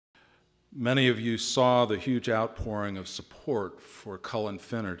Many of you saw the huge outpouring of support for Cullen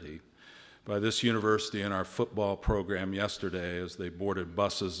Finnerty by this university in our football program yesterday as they boarded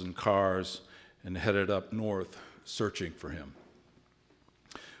buses and cars and headed up north searching for him.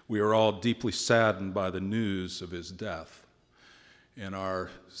 We are all deeply saddened by the news of his death, and our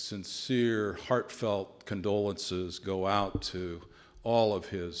sincere, heartfelt condolences go out to all of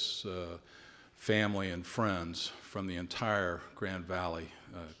his family and friends from the entire Grand Valley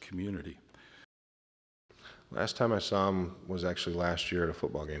community. Last time I saw him was actually last year at a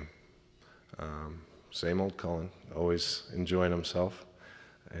football game. Same old Cullen, always enjoying himself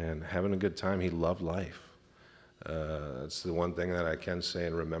and having a good time. He loved life. That's the one thing that I can say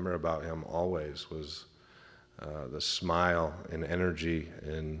and remember about him always was the smile and energy,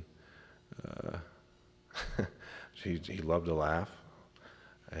 and he loved to laugh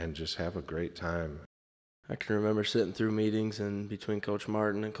and just have a great time. I can remember sitting through meetings and between Coach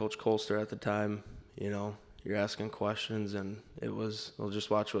Martin and Coach Colster at the time, you know, you're asking questions, and it was, well, just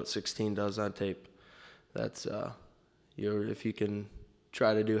watch what 16 does on tape. That's, if you can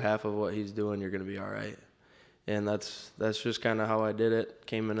try to do half of what he's doing, you're going to be all right. And that's just kind of how I did it.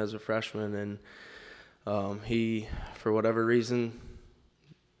 Came in as a freshman, and he, for whatever reason,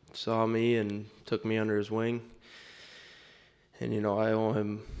 saw me and took me under his wing. And, you know, I owe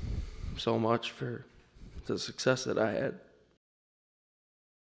him so much for the success that I had.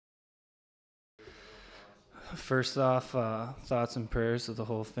 First off, thoughts and prayers to the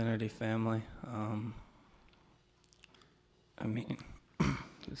whole Finnerty family. I mean,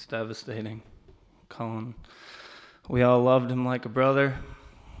 it's devastating. Cullen, we all loved him like a brother.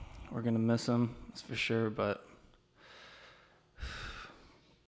 We're going to miss him, that's for sure, but...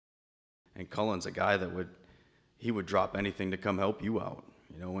 And Cullen's a guy that he would drop anything to come help you out,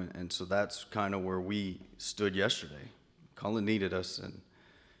 you know, and so that's kind of where we stood yesterday. Cullen needed us, and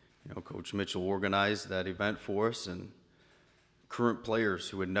you know, Coach Mitchell organized that event for us, and current players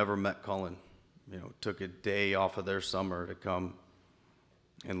who had never met Cullen, you know, took a day off of their summer to come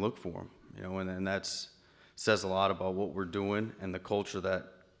and look for him, you know, and that's says a lot about what we're doing and the culture that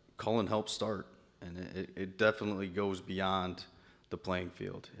Cullen helped start. And it definitely goes beyond the playing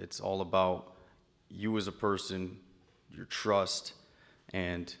field. It's all about you as a person, your trust,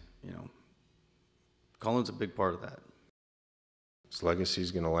 and, you know, Cullen's a big part of that. His legacy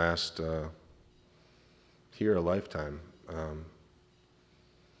is going to last here a lifetime.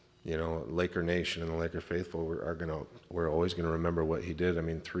 You know, Laker Nation and the Laker faithful we're always going to remember what he did. I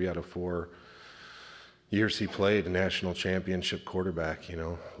mean, 3 out of 4 years he played a national championship quarterback, you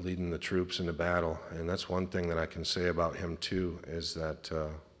know, leading the troops into battle. And that's one thing that I can say about him too, is that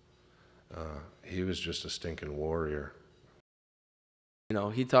he was just a stinking warrior. You know,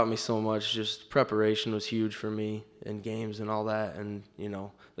 he taught me so much. Just preparation was huge for me in games and all that. And, you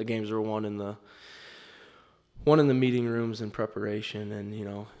know, the games were won in the meeting rooms in preparation, and, you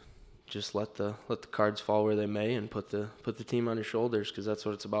know, just let the cards fall where they may and put the team on your shoulders, because that's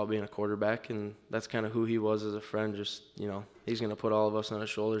what it's about, being a quarterback. And that's kind of who he was as a friend. Just, you know, he's going to put all of us on his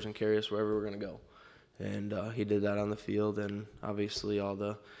shoulders and carry us wherever we're going to go. And he did that on the field, and obviously all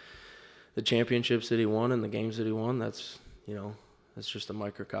the championships that he won and the games that he won, that's, you know, that's just a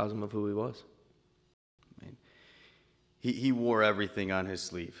microcosm of who he was. I mean, he wore everything on his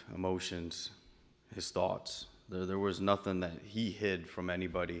sleeve, emotions, his thoughts. There was nothing that he hid from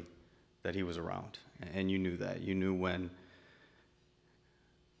anybody that he was around. And you knew that. You knew when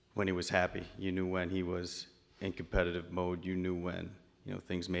he was happy. You knew when he was in competitive mode. You knew when, you know,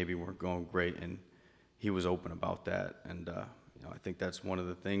 things maybe weren't going great, and he was open about that. And, you know, I think that's one of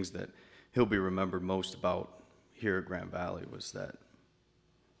the things that he'll be remembered most about here at Grand Valley, was that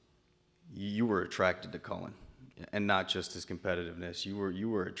you were attracted to Cullen, and not just his competitiveness. You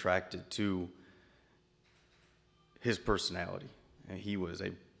were attracted to his personality. And he was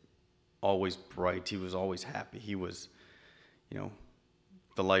always bright. He was always happy. He was, you know,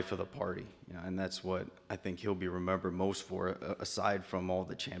 the life of the party. You know, and that's what I think he'll be remembered most for, aside from all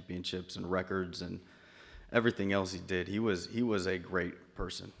the championships and records and everything else he did. He was a great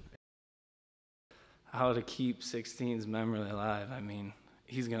person. How to keep 16's memory alive? I mean,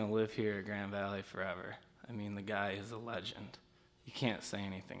 he's going to live here at Grand Valley forever. I mean, the guy is a legend. You can't say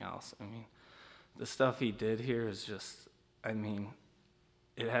anything else. I mean, the stuff he did here is just, I mean,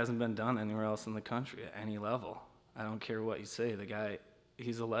 it hasn't been done anywhere else in the country at any level. I don't care what you say. The guy,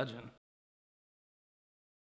 he's a legend.